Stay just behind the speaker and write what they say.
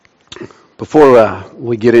Before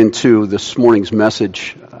we get into this morning's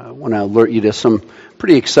message, I want to alert you to some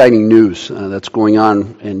pretty exciting news that's going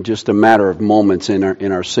on in just a matter of moments in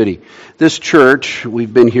our city. This church,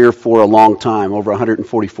 we've been here for a long time, over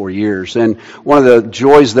 144 years, and one of the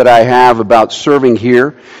joys that I have about serving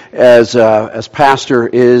here as pastor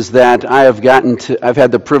is that I've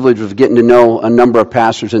had the privilege of getting to know a number of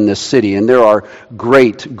pastors in this city, and there are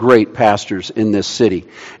great pastors in this city.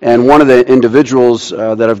 And one of the individuals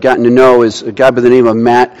that I've gotten to know is a guy by the name of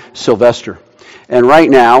Matt Sylvester. And right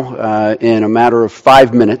now, in a matter of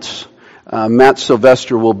 5 minutes, Matt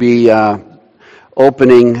Sylvester will be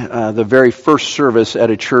opening the very first service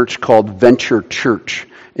at a church called Venture Church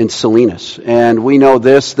in Salinas. And we know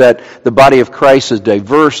this, that the body of Christ is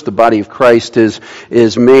diverse. The body of Christ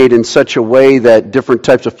is made in such a way that different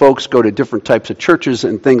types of folks go to different types of churches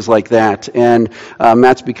and things like that. And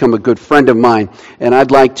Matt's become a good friend of mine. And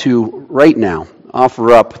I'd like to, right now,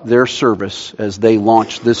 offer up their service as they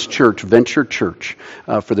launch this church, Venture Church,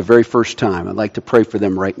 for the very first time. I'd like to pray for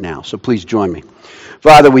them right now. So please join me.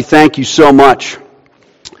 Father, we thank you so much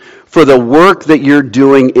for the work that you're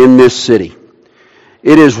doing in this city.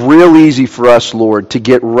 It is real easy for us, Lord, to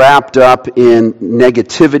get wrapped up in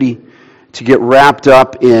negativity, to get wrapped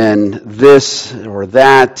up in this or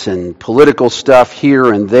that and political stuff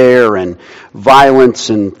here and there and violence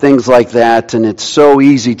and things like that. And it's so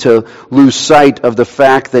easy to lose sight of the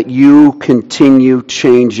fact that you continue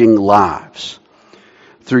changing lives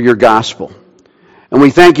through your gospel. And we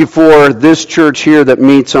thank you for this church here that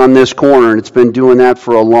meets on this corner, and it's been doing that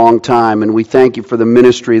for a long time. And we thank you for the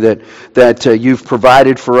ministry that you've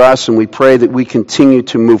provided for us, and we pray that we continue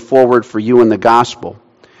to move forward for you in the gospel.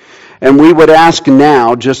 And we would ask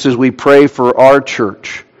now, just as we pray for our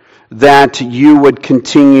church, that you would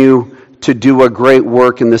continue to do a great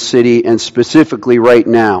work in the city, and specifically right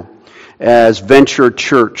now, as Venture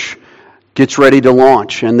Church gets ready to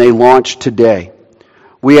launch, and they launch today.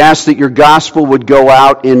 We ask that your gospel would go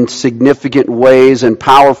out in significant ways and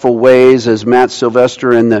powerful ways as Matt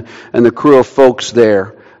Sylvester and the crew of folks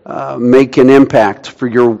there make an impact for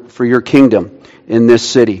your kingdom in this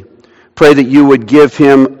city. Pray that you would give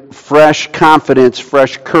him fresh confidence,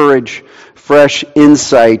 fresh courage, fresh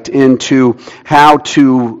insight into how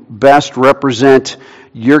to best represent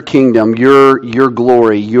your kingdom, your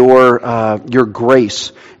glory, your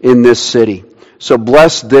grace in this city. So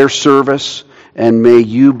bless their service, and may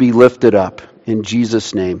you be lifted up. In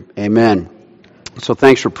Jesus' name, amen. So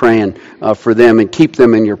thanks for praying for them, and keep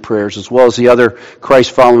them in your prayers, as well as the other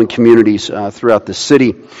Christ-following communities throughout the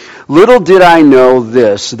city. Little did I know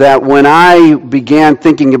this, that when I began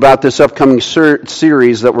thinking about this upcoming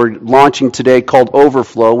series that we're launching today called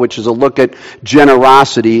Overflow, which is a look at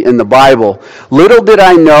generosity in the Bible, little did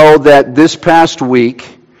I know that this past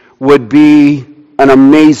week would be an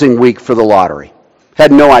amazing week for the lottery.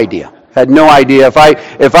 Had no idea.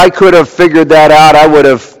 If I could have figured that out, I would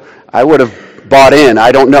have bought in.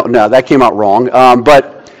 I don't know. No, that came out wrong.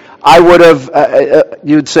 But I would have,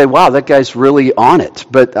 you'd say, wow, that guy's really on it.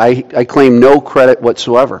 But I claim no credit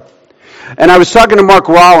whatsoever. And I was talking to Mark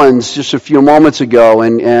Rollins just a few moments ago,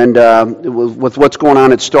 and with what's going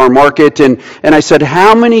on at Star Market, and I said,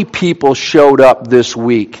 how many people showed up this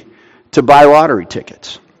week to buy lottery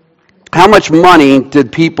tickets? How much money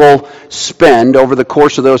did people spend over the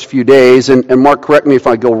course of those few days? And Mark, correct me if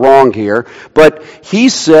I go wrong here, but he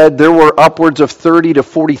said there were upwards of $30,000 to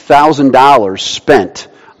 $40,000 spent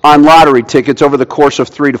on lottery tickets over the course of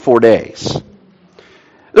 3 to 4 days.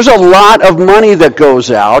 There's a lot of money that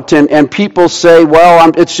goes out, and people say,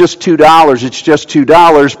 well, it's just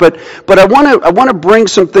 $2, but I want to bring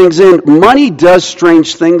some things in. Money does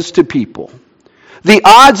strange things to people. The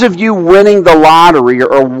odds of you winning the lottery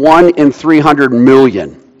are 1 in 300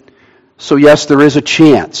 million. So yes, there is a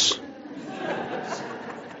chance.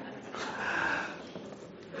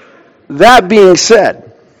 That being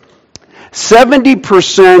said,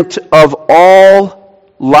 70% of all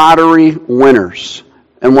lottery winners,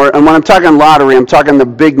 and when I'm talking lottery, I'm talking the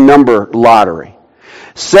big number lottery.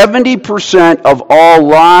 70% of all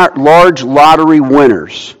large lottery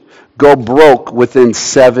winners go broke within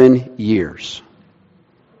 7 years.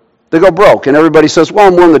 They go broke, and everybody says, well,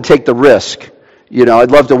 I'm willing to take the risk. You know, I'd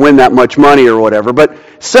love to win that much money or whatever. But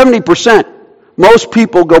 70%, most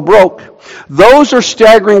people go broke. Those are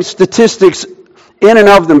staggering statistics in and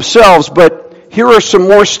of themselves, but here are some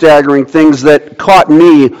more staggering things that caught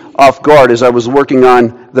me off guard as I was working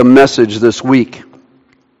on the message this week.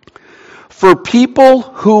 For people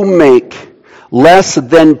who make less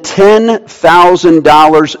than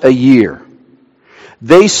 $10,000 a year,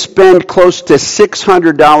 they spend close to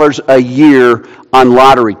 $600 a year on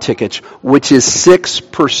lottery tickets, which is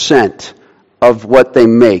 6% of what they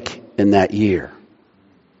make in that year.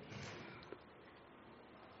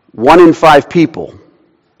 1 in 5 people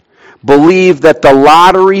believe that the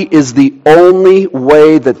lottery is the only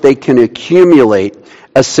way that they can accumulate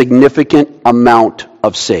a significant amount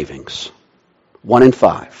of savings. 1 in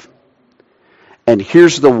 5. And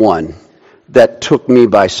here's the one that took me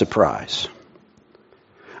by surprise.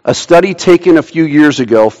 A study taken a few years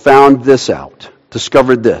ago found this out,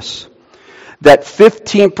 discovered this, that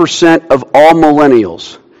 15% of all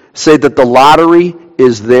millennials say that the lottery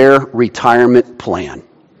is their retirement plan.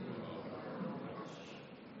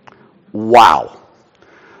 Wow.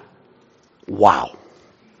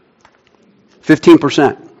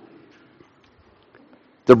 15%.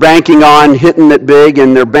 They're banking on hitting it big,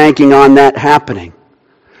 and they're banking on that happening.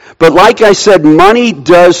 But like I said, money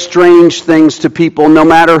does strange things to people no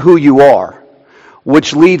matter who you are,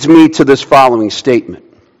 which leads me to this following statement.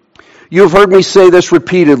 You've heard me say this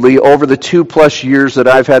repeatedly over the 2+ years that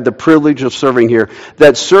I've had the privilege of serving here,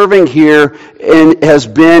 that serving here has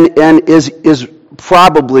been and is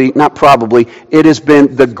probably, not probably, it has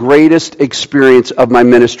been the greatest experience of my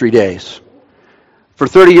ministry days. For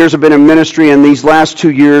 30 years I've been in ministry, and these last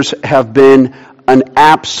 2 years have been an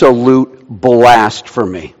absolute blast for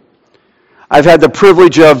me. I've had the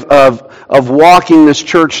privilege of walking this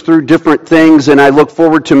church through different things, and I look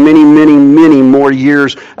forward to many, many, many more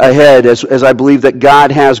years ahead as I believe that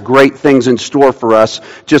God has great things in store for us,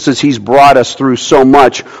 just as He's brought us through so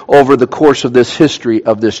much over the course of this history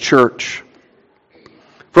of this church.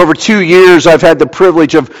 For over 2 years, I've had the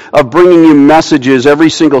privilege of bringing you messages every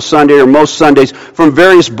single Sunday or most Sundays from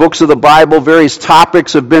various books of the Bible. Various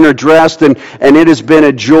topics have been addressed, and it has been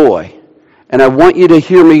a joy. And I want you to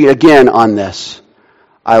hear me again on this.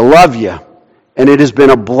 I love you, and it has been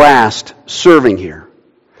a blast serving here.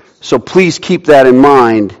 So please keep that in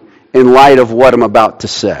mind in light of what I'm about to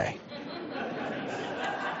say.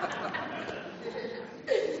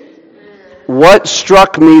 What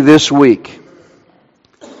struck me this week,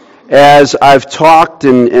 as I've talked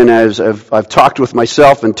and as I've talked with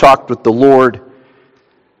myself and talked with the Lord,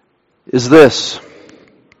 is this: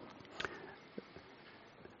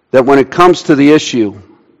 that when it comes to the issue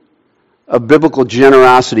of biblical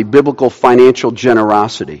generosity, biblical financial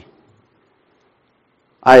generosity,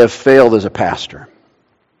 I have failed as a pastor.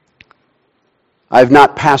 I have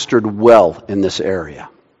not pastored well in this area.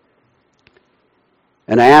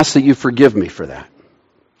 And I ask that you forgive me for that.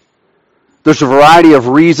 There's a variety of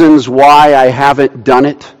reasons why I haven't done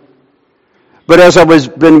it. But as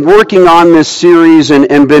I've been working on this series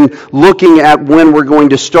and been looking at when we're going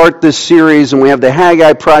to start this series, and we have the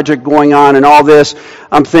Haggai project going on and all this,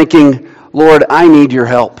 I'm thinking, Lord, I need your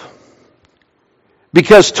help.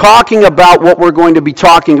 Because talking about what we're going to be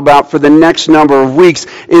talking about for the next number of weeks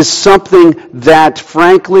is something that,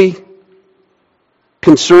 frankly,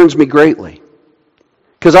 concerns me greatly.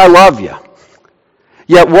 Because I love you.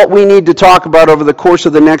 Yet what we need to talk about over the course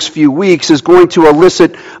of the next few weeks is going to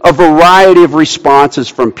elicit a variety of responses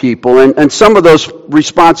from people. And some of those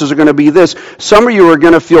responses are going to be this. Some of you are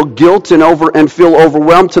going to feel guilt and feel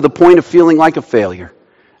overwhelmed to the point of feeling like a failure.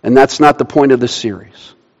 And that's not the point of this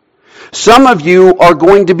series. Some of you are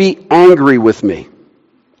going to be angry with me.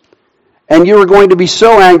 And you are going to be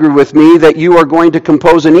so angry with me that you are going to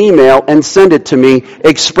compose an email and send it to me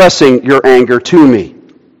expressing your anger to me.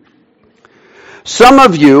 Some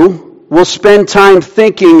of you will spend time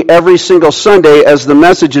thinking every single Sunday as the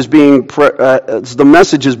message is being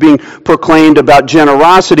proclaimed about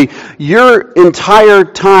generosity. Your entire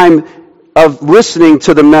time of listening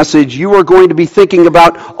to the message, you are going to be thinking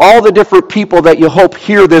about all the different people that you hope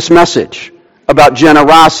hear this message about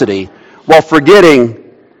generosity, while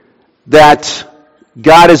forgetting that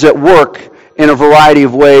God is at work in a variety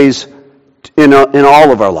of ways in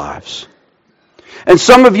all of our lives. And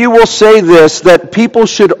some of you will say this, that people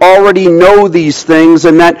should already know these things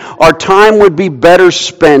and that our time would be better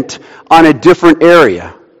spent on a different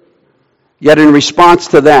area. Yet in response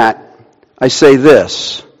to that, I say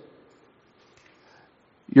this: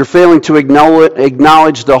 you're failing to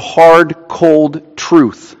acknowledge the hard, cold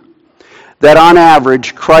truth that on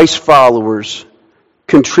average, Christ followers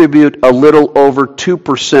contribute a little over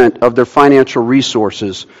 2% of their financial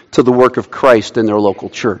resources to the work of Christ in their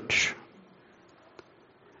local church.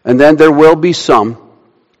 And then there will be some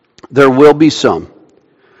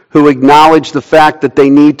who acknowledge the fact that they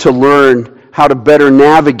need to learn how to better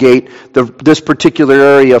navigate this particular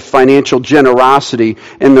area of financial generosity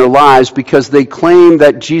in their lives, because they claim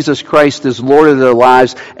that Jesus Christ is Lord of their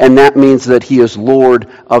lives, and that means that He is Lord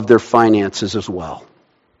of their finances as well.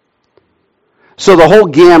 So the whole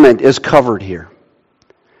gamut is covered here.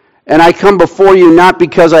 And I come before you not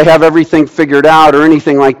because I have everything figured out or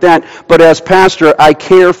anything like that, but as pastor, I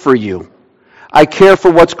care for you. I care for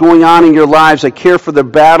what's going on in your lives. I care for the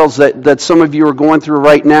battles that some of you are going through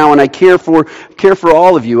right now, and I care for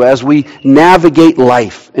all of you as we navigate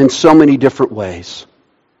life in so many different ways.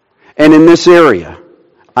 And in this area,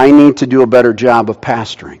 I need to do a better job of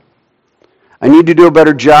pastoring. I need to do a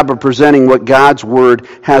better job of presenting what God's Word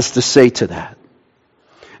has to say to that.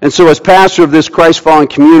 And so as pastor of this Christ-following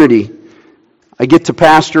community, I get to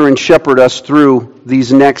pastor and shepherd us through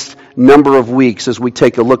these next number of weeks as we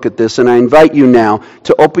take a look at this. And I invite you now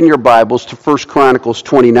to open your Bibles to 1 Chronicles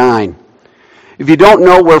 29. If you don't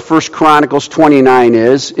know where 1 Chronicles 29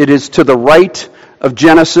 is, it is to the right of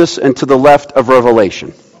Genesis and to the left of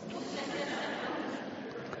Revelation.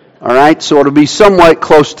 All right, so it'll be somewhat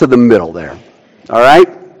close to the middle there. All right?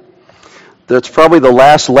 That's probably the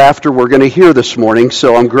last laughter we're going to hear this morning,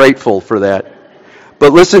 so I'm grateful for that.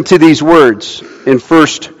 But listen to these words in 1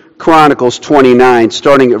 Chronicles 29,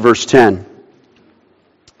 starting at verse 10.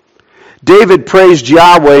 David praised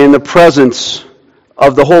Yahweh in the presence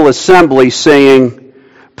of the whole assembly, saying,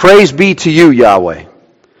 "Praise be to you, Yahweh,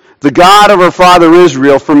 the God of our father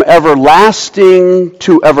Israel, from everlasting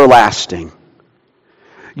to everlasting.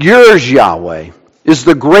 Yours, Yahweh, is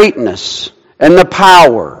the greatness and the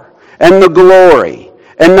power and the glory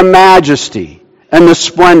and the majesty and the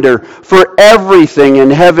splendor, for everything in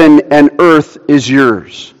heaven and earth is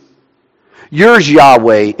yours. Yours,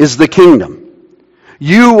 Yahweh, is the kingdom.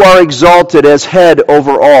 You are exalted as head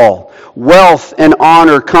over all. Wealth and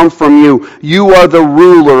honor come from you. You are the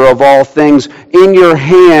ruler of all things. In your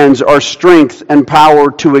hands are strength and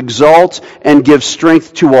power to exalt and give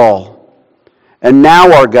strength to all. And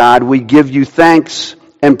now, our God, we give you thanks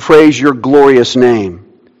and praise your glorious name.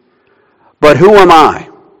 But who am I?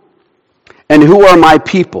 And who are my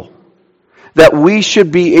people, that we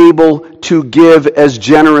should be able to give as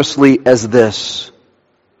generously as this?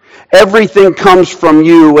 Everything comes from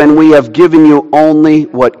you, and we have given you only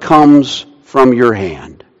what comes from your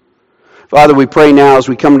hand." Father, we pray now as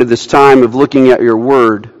we come to this time of looking at your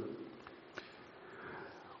word,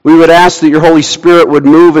 we would ask that your Holy Spirit would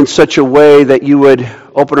move in such a way that you would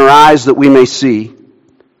open our eyes that we may see,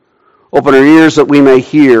 open our ears that we may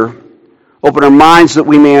hear, open our minds that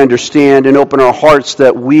we may understand, and open our hearts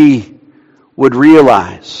that we would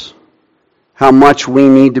realize how much we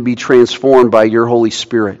need to be transformed by your Holy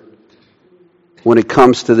Spirit when it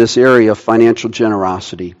comes to this area of financial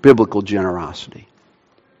generosity, biblical generosity.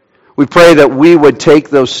 We pray that we would take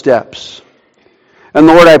those steps. And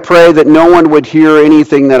Lord, I pray that no one would hear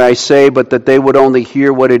anything that I say, but that they would only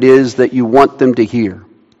hear what it is that you want them to hear.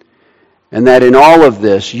 And that in all of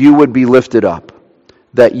this, you would be lifted up,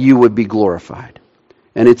 that you would be glorified.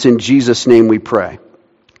 And it's in Jesus' name we pray.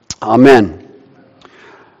 Amen.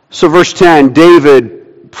 So verse 10,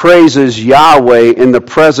 David praises Yahweh in the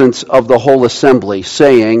presence of the whole assembly,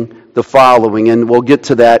 saying the following, and we'll get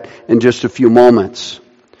to that in just a few moments.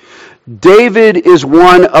 David is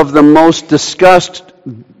one of the most discussed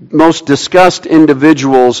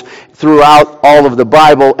individuals throughout all of the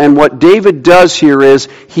Bible, and what David does here is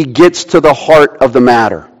he gets to the heart of the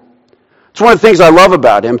matter. It's one of the things I love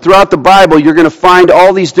about him. Throughout the Bible, you're going to find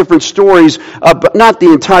all these different stories, but not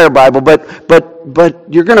the entire Bible, but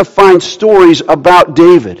you're going to find stories about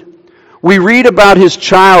David. We read about his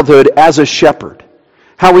childhood as a shepherd,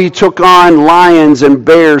 how he took on lions and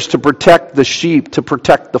bears to protect the sheep, to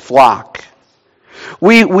protect the flock.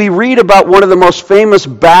 We read about one of the most famous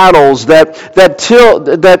battles that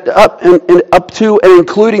up to and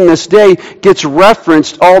including this day gets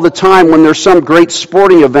referenced all the time when there's some great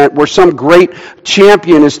sporting event where some great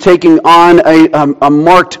champion is taking on a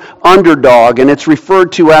marked underdog, and it's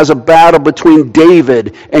referred to as a battle between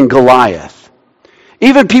David and Goliath.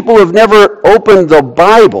 Even people who have never opened the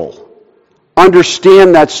Bible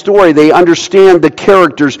understand that story. They understand the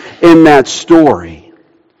characters in that story.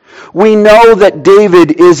 We know that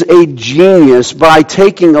David is a genius by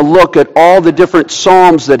taking a look at all the different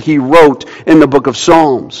Psalms that he wrote in the book of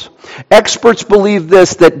Psalms. Experts believe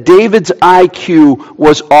this, that David's IQ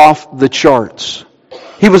was off the charts.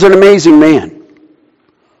 He was an amazing man.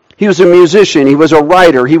 He was a musician, he was a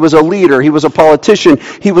writer, he was a leader, he was a politician,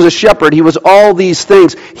 he was a shepherd, he was all these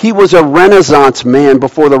things. He was a Renaissance man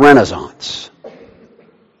before the Renaissance.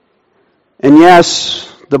 And yes,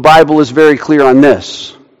 the Bible is very clear on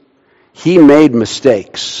this. He made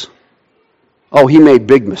mistakes. Oh, he made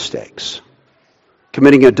big mistakes.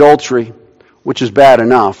 Committing adultery, which is bad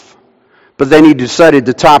enough. But then he decided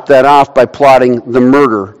to top that off by plotting the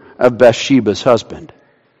murder of Bathsheba's husband.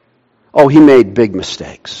 Oh, he made big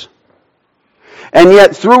mistakes. And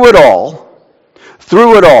yet through it all,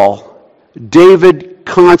 Through it all, David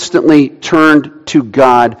constantly turned to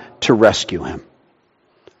God to rescue him.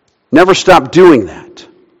 Never stopped doing that.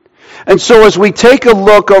 And so as we take a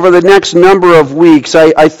look over the next number of weeks,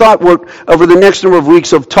 I thought over the next number of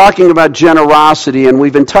weeks of talking about generosity, and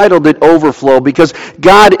we've entitled it Overflow, because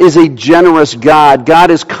God is a generous God. God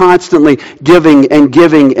is constantly giving and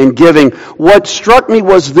giving and giving. What struck me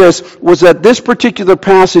was that this particular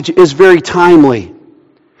passage is very timely.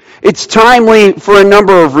 It's timely for a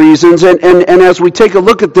number of reasons, and as we take a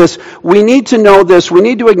look at this, we need to know this, we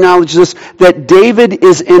need to acknowledge this, that David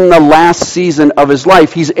is in the last season of his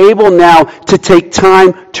life. He's able now to take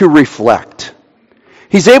time to reflect.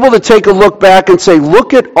 He's able to take a look back and say,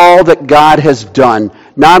 look at all that God has done,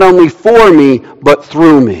 not only for me, but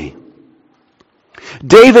through me.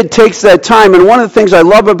 David takes that time, and one of the things I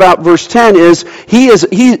love about verse 10 is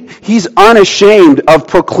he's unashamed of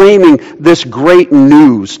proclaiming this great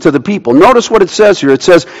news to the people. Notice what it says here. It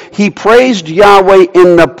says, he praised Yahweh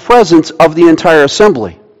in the presence of the entire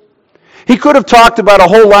assembly. He could have talked about a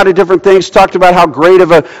whole lot of different things, talked about how great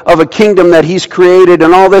of a kingdom that he's created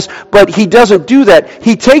and all this, but he doesn't do that.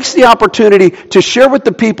 He takes the opportunity to share with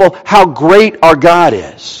the people how great our God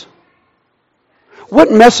is. What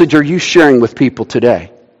message are you sharing with people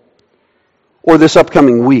today? Or this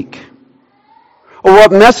upcoming week? Or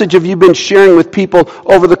what message have you been sharing with people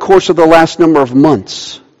over the course of the last number of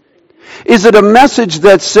months? Is it a message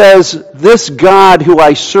that says, this God who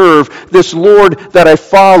I serve, this Lord that I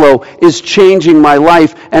follow, is changing my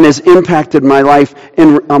life and has impacted my life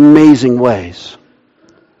in amazing ways?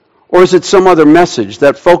 Or is it some other message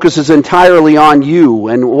that focuses entirely on you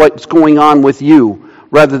and what's going on with you,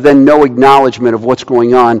 rather than no acknowledgement of what's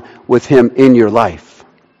going on with him in your life?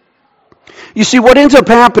 You see, what ends up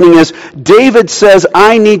happening is David says,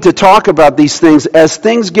 I need to talk about these things. As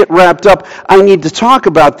things get wrapped up, I need to talk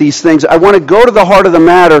about these things. I want to go to the heart of the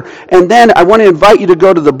matter, and then I want to invite you to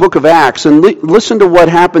go to the book of Acts and listen to what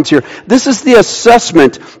happens here. This is the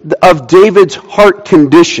assessment of David's heart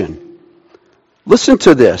condition. Listen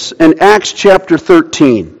to this. In Acts chapter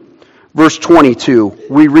 13, verse 22,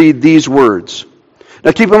 we read these words.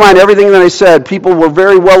 Now keep in mind, everything that I said, people were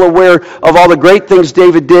very well aware of all the great things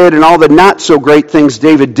David did and all the not so great things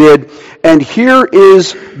David did. And here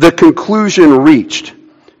is the conclusion reached.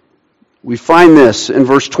 We find this in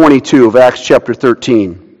verse 22 of Acts chapter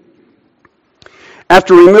 13.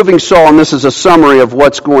 After removing Saul, and this is a summary of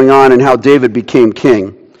what's going on and how David became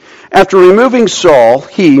king. After removing Saul,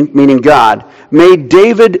 he, meaning God, made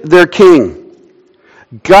David their king.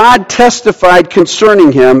 God testified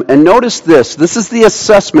concerning him, and notice this is the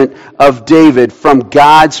assessment of David from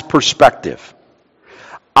God's perspective.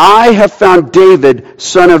 I have found David,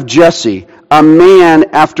 son of Jesse, a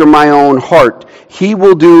man after my own heart. He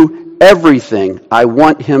will do everything I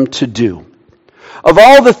want him to do. Of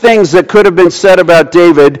all the things that could have been said about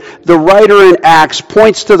David, the writer in Acts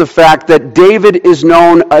points to the fact that David is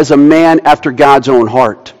known as a man after God's own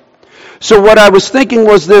heart. So what I was thinking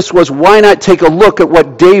was why not take a look at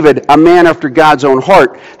what David, a man after God's own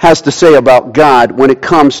heart, has to say about God when it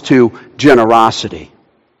comes to generosity.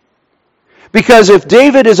 Because if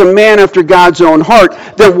David is a man after God's own heart,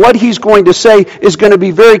 then what he's going to say is going to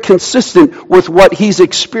be very consistent with what he's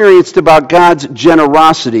experienced about God's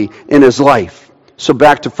generosity in his life. So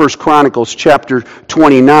back to 1 Chronicles chapter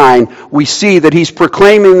 29, we see that he's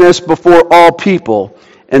proclaiming this before all people.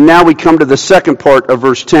 And now we come to the second part of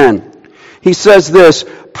verse 10. He says this,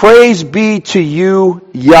 praise be to you,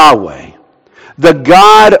 Yahweh, the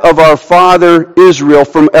God of our father Israel,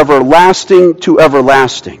 from everlasting to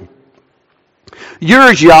everlasting.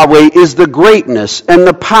 Yours, Yahweh, is the greatness and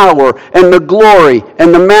the power and the glory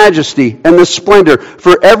and the majesty and the splendor.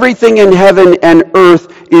 For everything in heaven and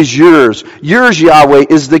earth is yours. Yours, Yahweh,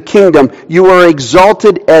 is the kingdom. You are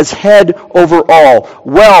exalted as head over all.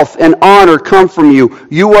 Wealth and honor come from you.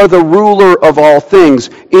 You are the ruler of all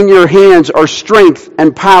things. In your hands are strength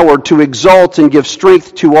and power to exalt and give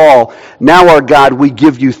strength to all. Now, our God, we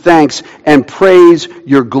give you thanks and praise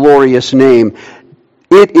your glorious name.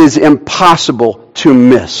 It is impossible to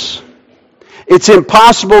miss. It's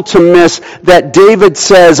impossible to miss that David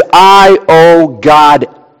says, I owe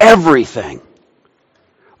God everything.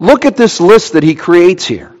 Look at this list that he creates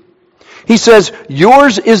here. He says,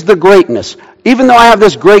 yours is the greatness. Even though I have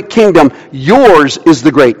this great kingdom, yours is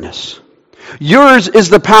the greatness. Yours is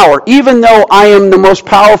the power. Even though I am the most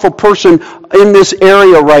powerful person in this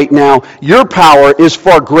area right now, your power is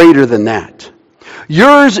far greater than that.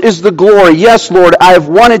 Yours is the glory. Yes, Lord, I have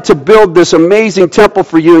wanted to build this amazing temple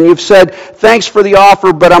for you, and you've said, thanks for the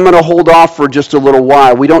offer, but I'm going to hold off for just a little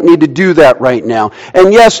while. We don't need to do that right now.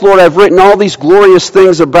 And yes, Lord, I've written all these glorious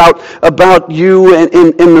things about you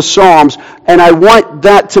in the Psalms, and I want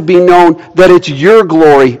that to be known that it's your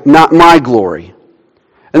glory, not my glory.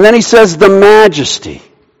 And then he says the majesty.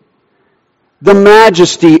 The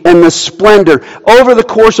majesty and the splendor. Over the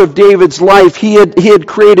course of David's life, he had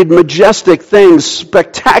created majestic things,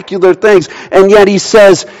 spectacular things, and yet he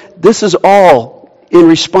says, this is all in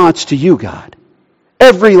response to you, God.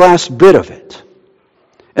 Every last bit of it.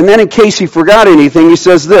 And then in case he forgot anything, he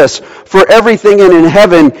says this, for everything in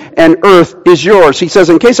heaven and earth is yours. He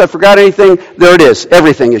says, in case I forgot anything, there it is.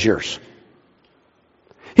 Everything is yours.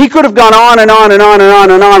 He could have gone on and on and on and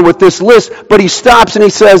on and on with this list, but he stops and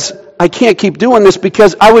he says, I can't keep doing this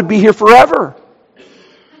because I would be here forever.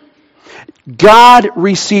 God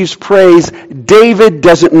receives praise. David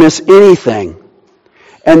doesn't miss anything.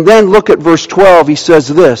 And then look at verse 12. He says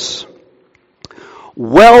this,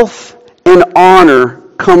 wealth and honor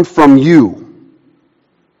come from you.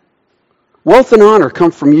 Wealth and honor come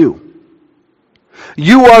from you.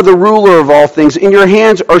 You are the ruler of all things. In your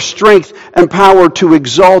hands are strength and power to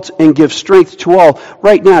exalt and give strength to all.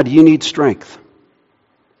 Right now, do you need strength?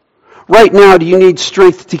 Right now, do you need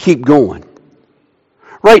strength to keep going?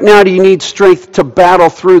 Right now, do you need strength to battle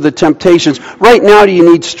through the temptations? Right now, do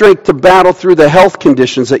you need strength to battle through the health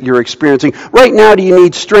conditions that you're experiencing? Right now, do you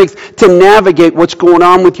need strength to navigate what's going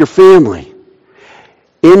on with your family?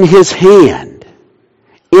 In His hand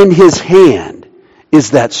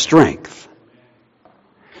is that strength.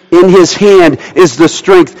 In His hand is the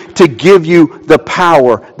strength to give you the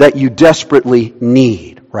power that you desperately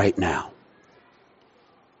need right now.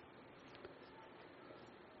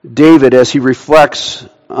 David, as he reflects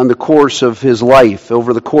on the course of his life,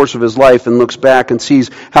 over the course of his life, and looks back and sees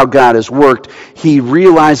how God has worked, he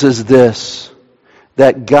realizes this,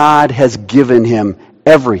 that God has given him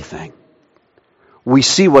everything. We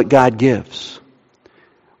see what God gives.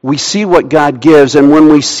 We see what God gives, and when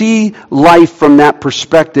we see life from that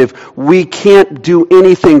perspective, we can't do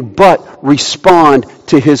anything but respond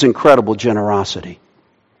to His incredible generosity.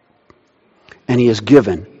 And He has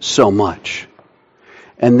given so much.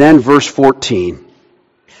 And then verse 14,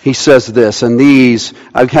 he says this, and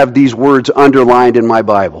I have these words underlined in my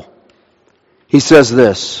Bible. He says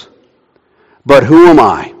this, but who am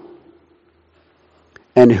I?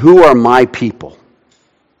 And who are my people?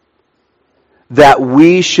 That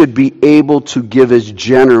we should be able to give as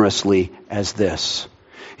generously as this.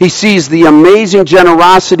 He sees the amazing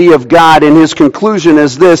generosity of God, and his conclusion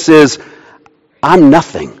is this, is, I'm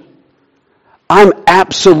nothing. I'm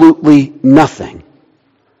absolutely nothing.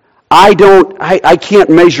 I can't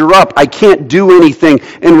measure up. I can't do anything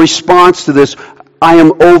in response to this. I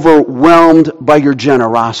am overwhelmed by your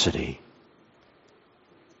generosity.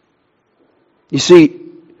 You see,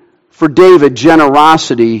 for David,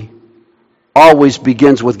 generosity always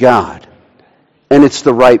begins with God. And it's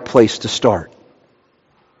the right place to start.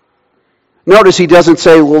 Notice he doesn't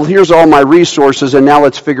say, well, here's all my resources and now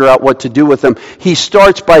let's figure out what to do with them. He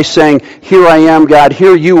starts by saying, here I am, God.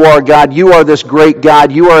 Here you are, God. You are this great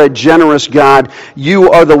God. You are a generous God. You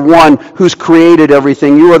are the one who's created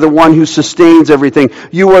everything. You are the one who sustains everything.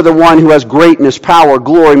 You are the one who has greatness, power,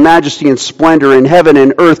 glory, majesty, and splendor in heaven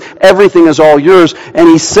and earth. Everything is all yours. And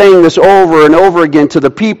he's saying this over and over again to the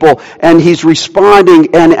people. And he's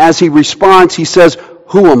responding. And as he responds, he says,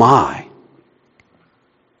 who am I?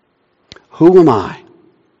 Who am I?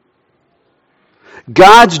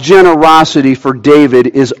 God's generosity for David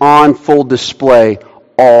is on full display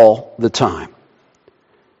all the time.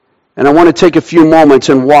 And I want to take a few moments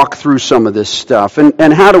and walk through some of this stuff.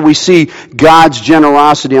 And how do we see God's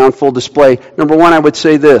generosity on full display? Number one, I would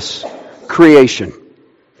say this, creation.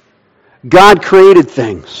 God created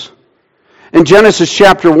things. In Genesis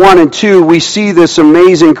chapter 1 and 2, we see this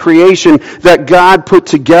amazing creation that God put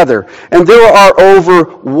together. And there are over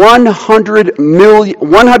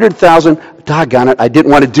 100,000, doggone it, I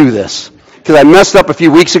didn't want to do this, because I messed up a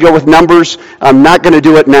few weeks ago with numbers. I'm not going to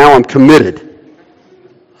do it now, I'm committed.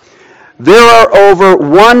 There are over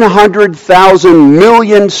 100,000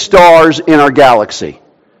 million stars in our galaxy.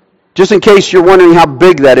 Just in case you're wondering how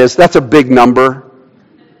big that is, that's a big number.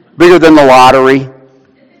 Bigger than the lottery.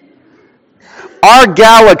 Our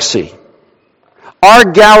galaxy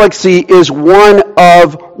is one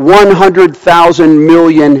of 100,000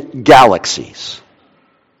 million galaxies.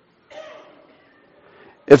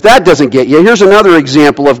 If that doesn't get you, here's another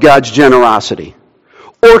example of God's generosity.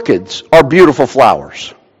 Orchids are beautiful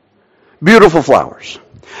flowers. Beautiful flowers.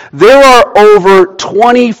 There are over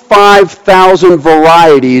 25,000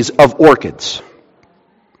 varieties of orchids.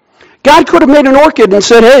 God could have made an orchid and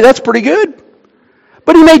said, hey, that's pretty good.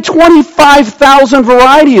 But he made 25,000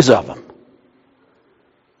 varieties of them.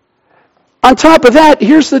 On top of that,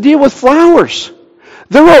 here's the deal with flowers.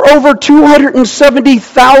 There are over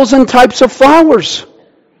 270,000 types of flowers.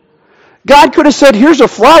 God could have said, here's a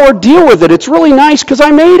flower, deal with it. It's really nice because I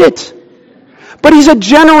made it. But he's a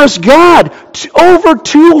generous God. Over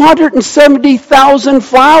 270,000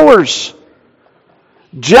 flowers.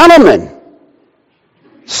 Gentlemen,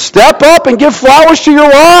 step up and give flowers to your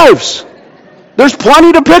wives. There's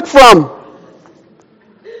plenty to pick from.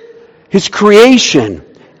 His creation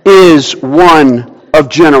is one of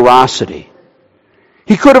generosity.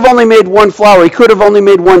 He could have only made one flower. He could have only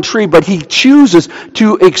made one tree, but he chooses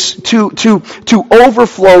to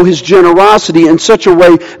overflow his generosity in such a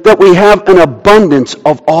way that we have an abundance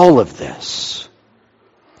of all of this.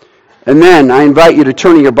 And then I invite you to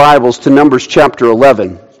turn in your Bibles to Numbers chapter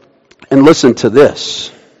 11 and listen to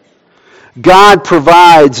this. God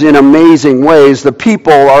provides in amazing ways. The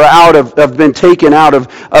people have been taken out of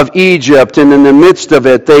Egypt, and in the midst of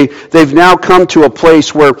it, they've now come to a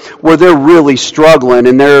place where they're really struggling,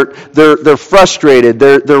 and they're frustrated.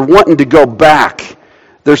 They're wanting to go back.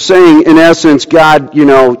 They're saying, in essence, God,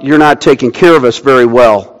 you're not taking care of us very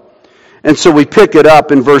well. And so we pick it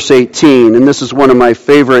up in verse 18, and this is one of my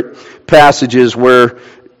favorite passages where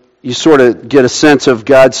you sort of get a sense of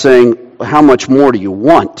God saying, how much more do you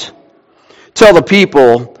want? Tell the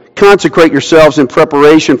people, consecrate yourselves in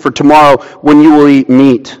preparation for tomorrow when you will eat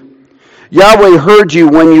meat. Yahweh heard you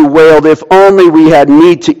when you wailed, if only we had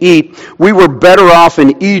meat to eat. We were better off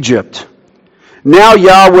in Egypt. Now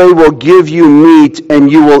Yahweh will give you meat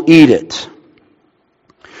and you will eat it.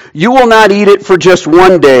 You will not eat it for just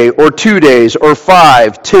 1 day or 2 days or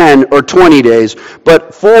 5, 10, or 20 days,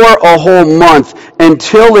 but for a whole month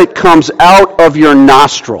until it comes out of your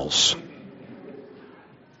nostrils.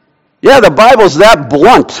 Yeah, the Bible's that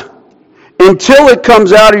blunt. Until it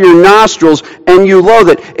comes out of your nostrils and you loathe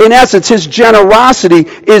it. In essence, his generosity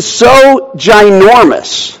is so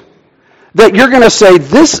ginormous that you're going to say,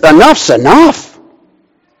 enough's enough.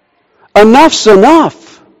 Enough's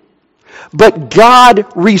enough. But God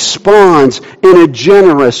responds in a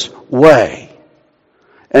generous way.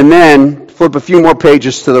 And then flip a few more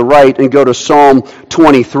pages to the right and go to Psalm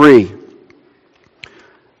 23.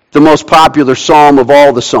 The most popular psalm of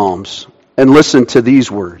all the psalms. And listen to these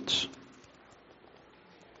words.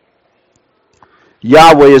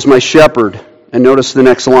 Yahweh is my shepherd. And notice the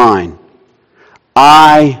next line.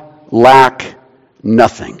 I lack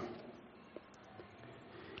nothing.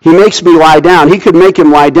 He makes me lie down. He could make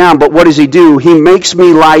him lie down, but what does he do? He makes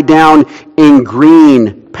me lie down in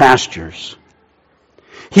green pastures.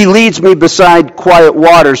 He leads me beside quiet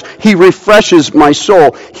waters. He refreshes my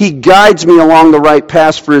soul. He guides me along the right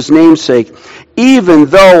path for his name's sake. Even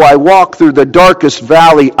though I walk through the darkest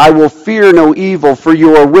valley, I will fear no evil, for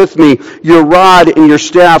you are with me. Your rod and your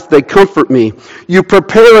staff, they comfort me. You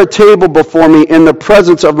prepare a table before me in the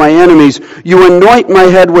presence of my enemies. You anoint my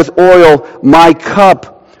head with oil. My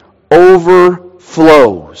cup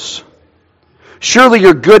overflows. Surely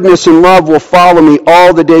your goodness and love will follow me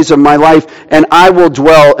all the days of my life, and I will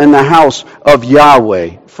dwell in the house of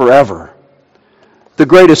Yahweh forever. The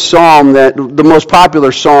greatest psalm, the most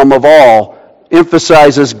popular psalm of all,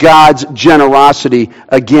 emphasizes God's generosity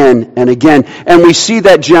again and again. And we see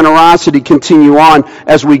that generosity continue on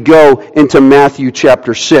as we go into Matthew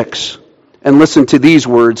chapter 6. And listen to these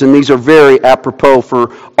words, and these are very apropos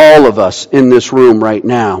for all of us in this room right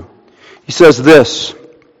now. He says this,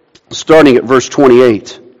 starting at verse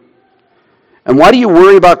 28. And why do you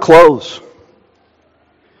worry about clothes?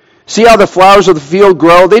 See how the flowers of the field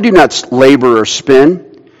grow? They do not labor or spin.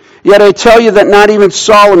 Yet I tell you that not even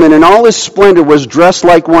Solomon in all his splendor was dressed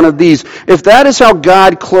like one of these. If that is how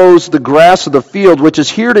God clothes the grass of the field, which is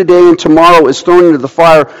here today and tomorrow is thrown into the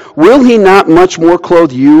fire, will he not much more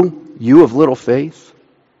clothe you, you of little faith?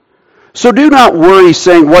 So do not worry,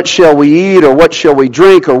 saying, what shall we eat, or what shall we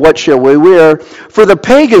drink, or what shall we wear? For the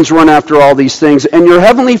pagans run after all these things, and your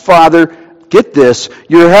heavenly Father, get this,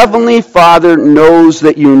 your heavenly Father knows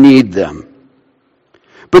that you need them.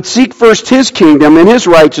 But seek first his kingdom and his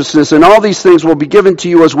righteousness, and all these things will be given to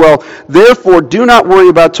you as well. Therefore, do not worry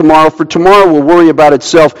about tomorrow, for tomorrow will worry about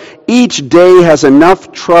itself. Each day has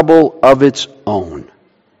enough trouble of its own.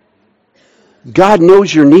 God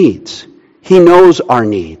knows your needs. He knows our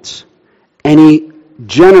needs. And he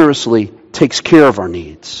generously takes care of our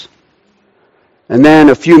needs. And then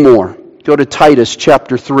a few more. Go to Titus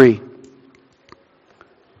chapter 3.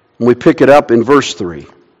 And we pick it up in verse 3.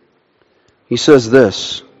 He says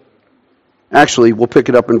this. Actually, we'll pick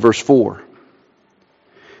it up in verse 4.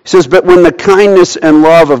 He says, "But when the kindness and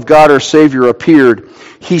love of God our Savior appeared,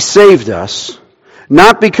 He saved us,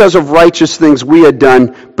 not because of righteous things we had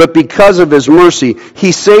done, but because of His mercy.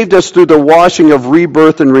 He saved us through the washing of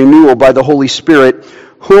rebirth and renewal by the Holy Spirit,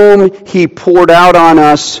 whom He poured out on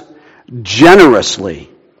us generously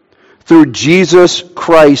through Jesus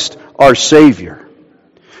Christ our Savior,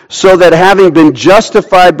 so that having been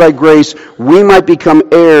justified by grace, we might become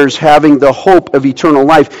heirs, having the hope of eternal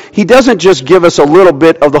life." He doesn't just give us a little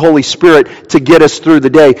bit of the Holy Spirit to get us through the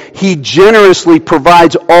day. He generously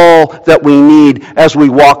provides all that we need as we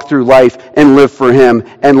walk through life and live for Him.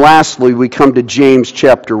 And lastly, we come to James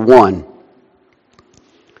chapter 1.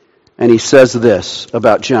 And he says this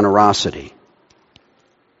about generosity.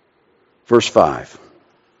 Verse 5.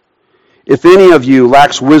 "If any of you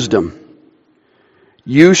lacks wisdom,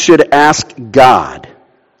 you should ask God,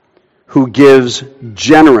 who gives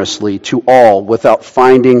generously to all without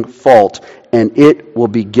finding fault, and it will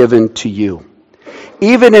be given to you."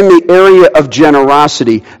 Even in the area of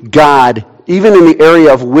generosity, even in the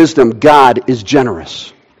area of wisdom, God is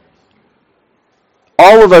generous.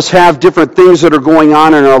 All of us have different things that are going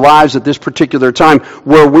on in our lives at this particular time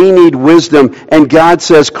where we need wisdom, and God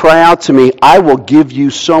says, "Cry out to me, I will give you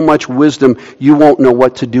so much wisdom you won't know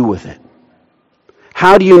what to do with it."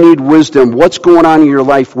 How do you need wisdom? What's going on in your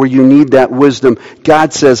life where you need that wisdom?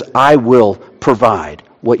 God says, "I will provide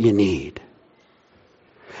what you need."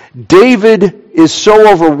 David is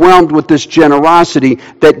so overwhelmed with this generosity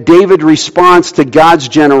that David responds to God's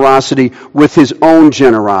generosity with his own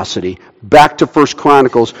generosity. Back to 1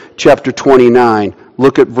 Chronicles chapter 29.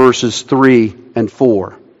 Look at verses 3 and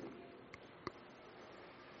 4.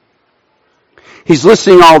 He's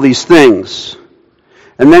listing all these things.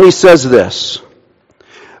 And then he says this.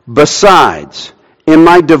 "Besides, in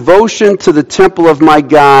my devotion to the temple of my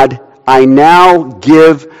God, I now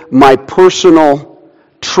give my personal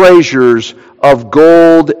treasures of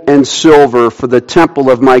gold and silver for the temple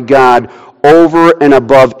of my God over and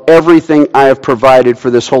above everything I have provided for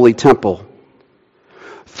this holy temple.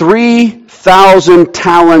 3,000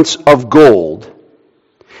 talents of gold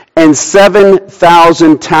and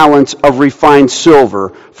 7,000 talents of refined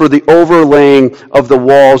silver for the overlaying of the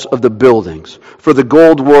walls of the buildings, for the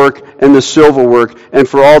gold work and the silver work, and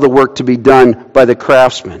for all the work to be done by the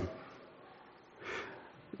craftsmen."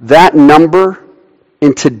 That number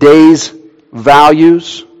in today's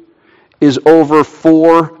values is over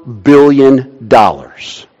 $4 billion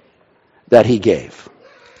that he gave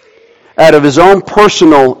out of his own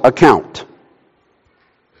personal account.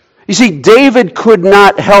 You see, David could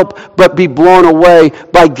not help but be blown away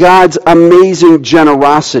by God's amazing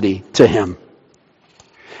generosity to him.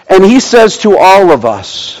 And he says to all of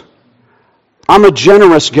us, "I'm a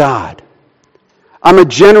generous God. I'm a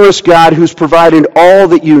generous God who's provided all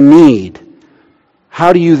that you need."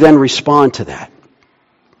 How do you then respond to that?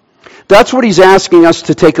 That's what he's asking us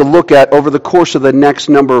to take a look at over the course of the next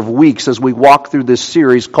number of weeks as we walk through this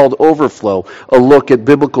series called Overflow, a look at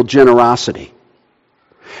biblical generosity.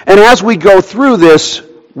 And as we go through this,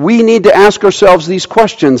 we need to ask ourselves these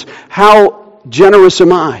questions. How generous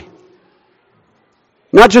am I?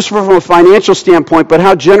 Not just from a financial standpoint, but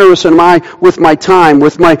how generous am I with my time,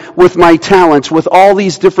 with my talents, with all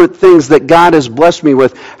these different things that God has blessed me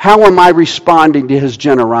with? How am I responding to His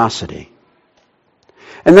generosity?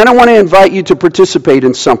 And then I want to invite you to participate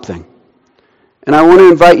in something. And I want to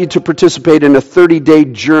invite you to participate in a 30-day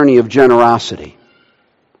journey of generosity.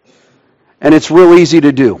 And it's real easy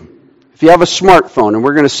to do. If you have a smartphone, and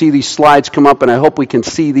we're going to see these slides come up, and I hope we can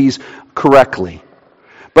see these correctly.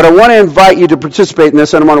 But I want to invite you to participate in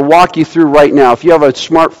this, and I'm going to walk you through right now. If you have a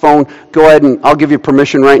smartphone, go ahead and I'll give you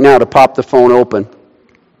permission right now to pop the phone open.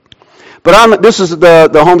 But this is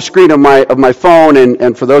the home screen of my phone,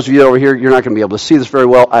 and for those of you over here, you're not going to be able to see this very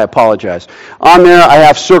well. I apologize. On there, I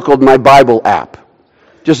have circled my Bible app.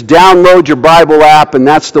 Just download your Bible app, and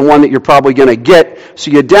that's the one that you're probably going to get.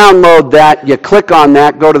 So you download that, you click on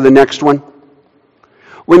that, go to the next one.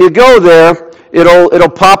 When you go there, it'll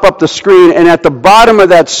pop up the screen, and at the bottom of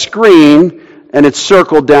that screen, and it's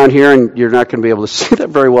circled down here, and you're not going to be able to see that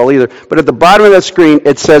very well either, but at the bottom of that screen,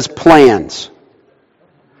 it says Plans.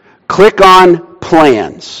 Click on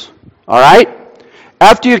Plans. All right?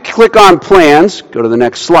 After you click on Plans, go to the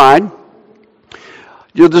next slide.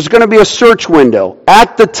 There's going to be a search window.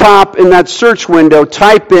 At the top in that search window,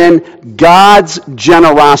 type in God's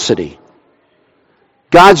generosity.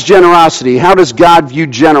 God's generosity. How does God view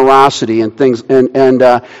generosity and things?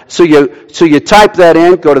 So you type that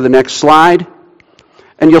in. Go to the next slide,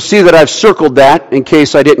 and you'll see that I've circled that in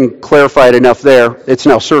case I didn't clarify it enough there. It's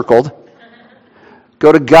now circled.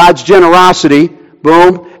 Go to God's generosity,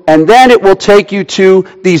 boom, and then it will take you to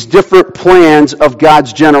these different plans of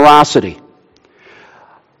God's generosity.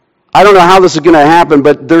 I don't know how this is going to happen,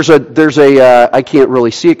 but there's a I can't really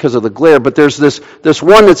see it because of the glare, but there's this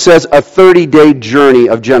one that says a 30-day journey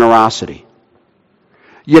of generosity.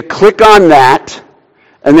 You click on that,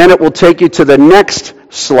 and then it will take you to the next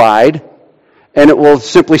slide, and it will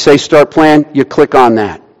simply say Start Plan. You click on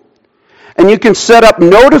that. And you can set up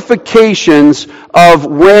notifications of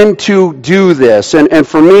when to do this. And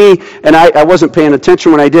for me, and I wasn't paying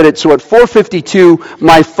attention when I did it, so at 4:52,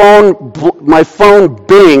 my phone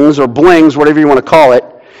bings or blings, whatever you want to call it,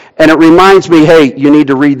 and it reminds me, hey, you need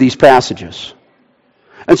to read these passages.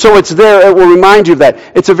 And so it's there, it will remind you of that.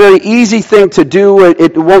 It's a very easy thing to do.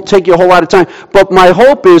 It won't take you a whole lot of time. But my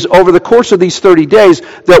hope is over the course of these 30 days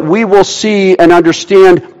that we will see and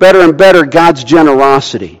understand better and better God's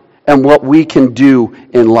generosity and what we can do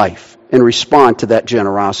in life and respond to that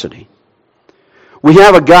generosity. We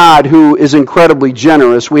have a God who is incredibly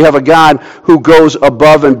generous. We have a God who goes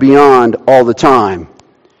above and beyond all the time.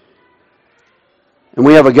 And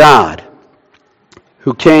we have a God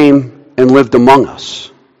who came and lived among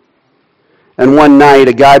us. And one night,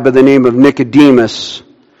 a guy by the name of Nicodemus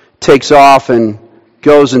takes off and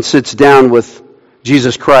goes and sits down with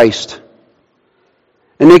Jesus Christ.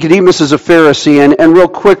 And Nicodemus is a Pharisee, and real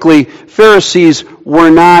quickly, Pharisees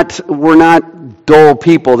were not dull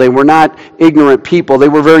people. They were not ignorant people. They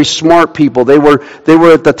were very smart people. They were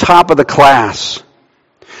at the top of the class.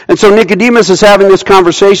 And so Nicodemus is having this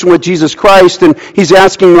conversation with Jesus Christ, and he's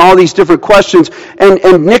asking all these different questions,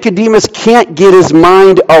 and Nicodemus can't get his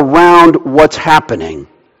mind around what's happening.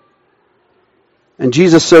 And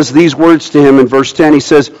Jesus says these words to him in verse 10. He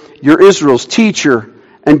says, "You're Israel's teacher,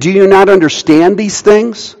 and do you not understand these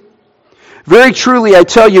things? Very truly, I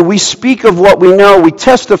tell you, we speak of what we know, we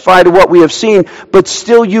testify to what we have seen, but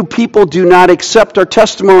still you people do not accept our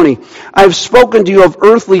testimony. I have spoken to you of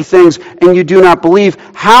earthly things, and you do not believe.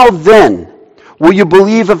 How then will you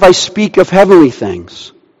believe if I speak of heavenly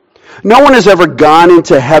things? No one has ever gone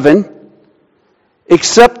into heaven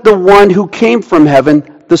except the one who came from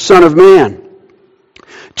heaven, the Son of Man.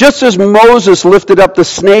 Just as Moses lifted up the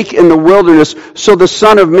snake in the wilderness, so the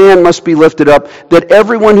Son of Man must be lifted up, that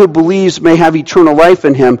everyone who believes may have eternal life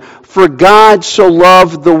in him. For God so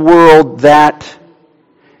loved the world that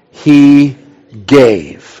he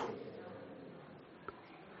gave.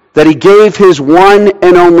 That he gave his one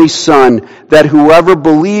and only Son, that whoever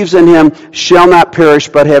believes in him shall not perish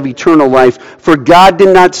but have eternal life. For God did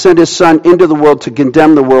not send his Son into the world to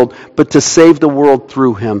condemn the world, but to save the world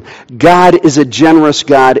through him." God is a generous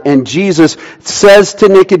God, and Jesus says to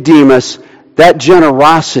Nicodemus, that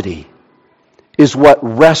generosity is what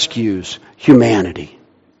rescues humanity.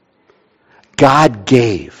 God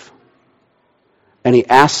gave. And he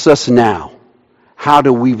asks us now, how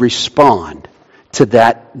do we respond to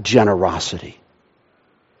that generosity?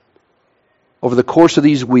 Over the course of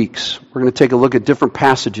these weeks, we're going to take a look at different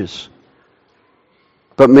passages.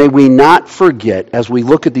 But may we not forget, as we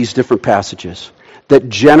look at these different passages, that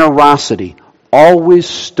generosity always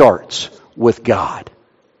starts with God.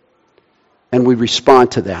 And we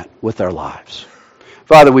respond to that with our lives.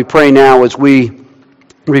 Father, we pray now as we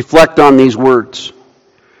reflect on these words.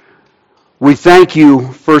 We thank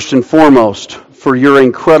you, first and foremost, for your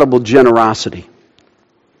incredible generosity.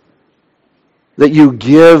 That you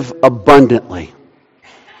give abundantly.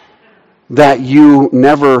 That you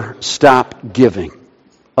never stop giving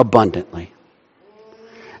abundantly.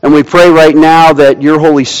 And we pray right now that your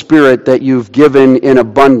Holy Spirit that you've given in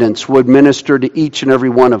abundance would minister to each and every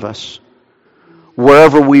one of us,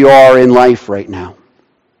 wherever we are in life right now.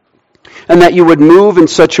 And that you would move in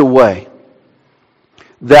such a way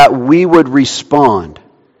that we would respond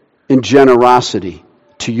in generosity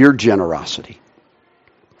to your generosity.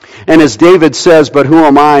 And as David says, but who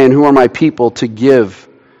am I and who are my people to give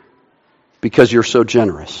because you're so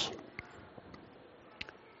generous?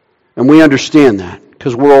 And we understand that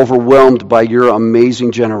because we're overwhelmed by your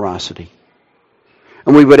amazing generosity.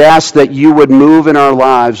 And we would ask that you would move in our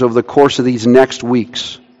lives over the course of these next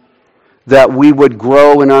weeks, that we would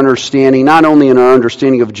grow in understanding, not only in our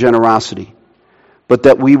understanding of generosity, but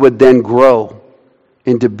that we would then grow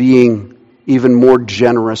into being even more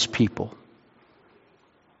generous people.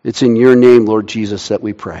 It's in your name, Lord Jesus, that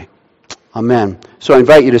we pray. Amen. So I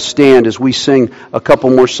invite you to stand as we sing a couple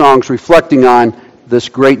more songs reflecting on this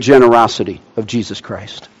great generosity of Jesus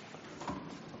Christ.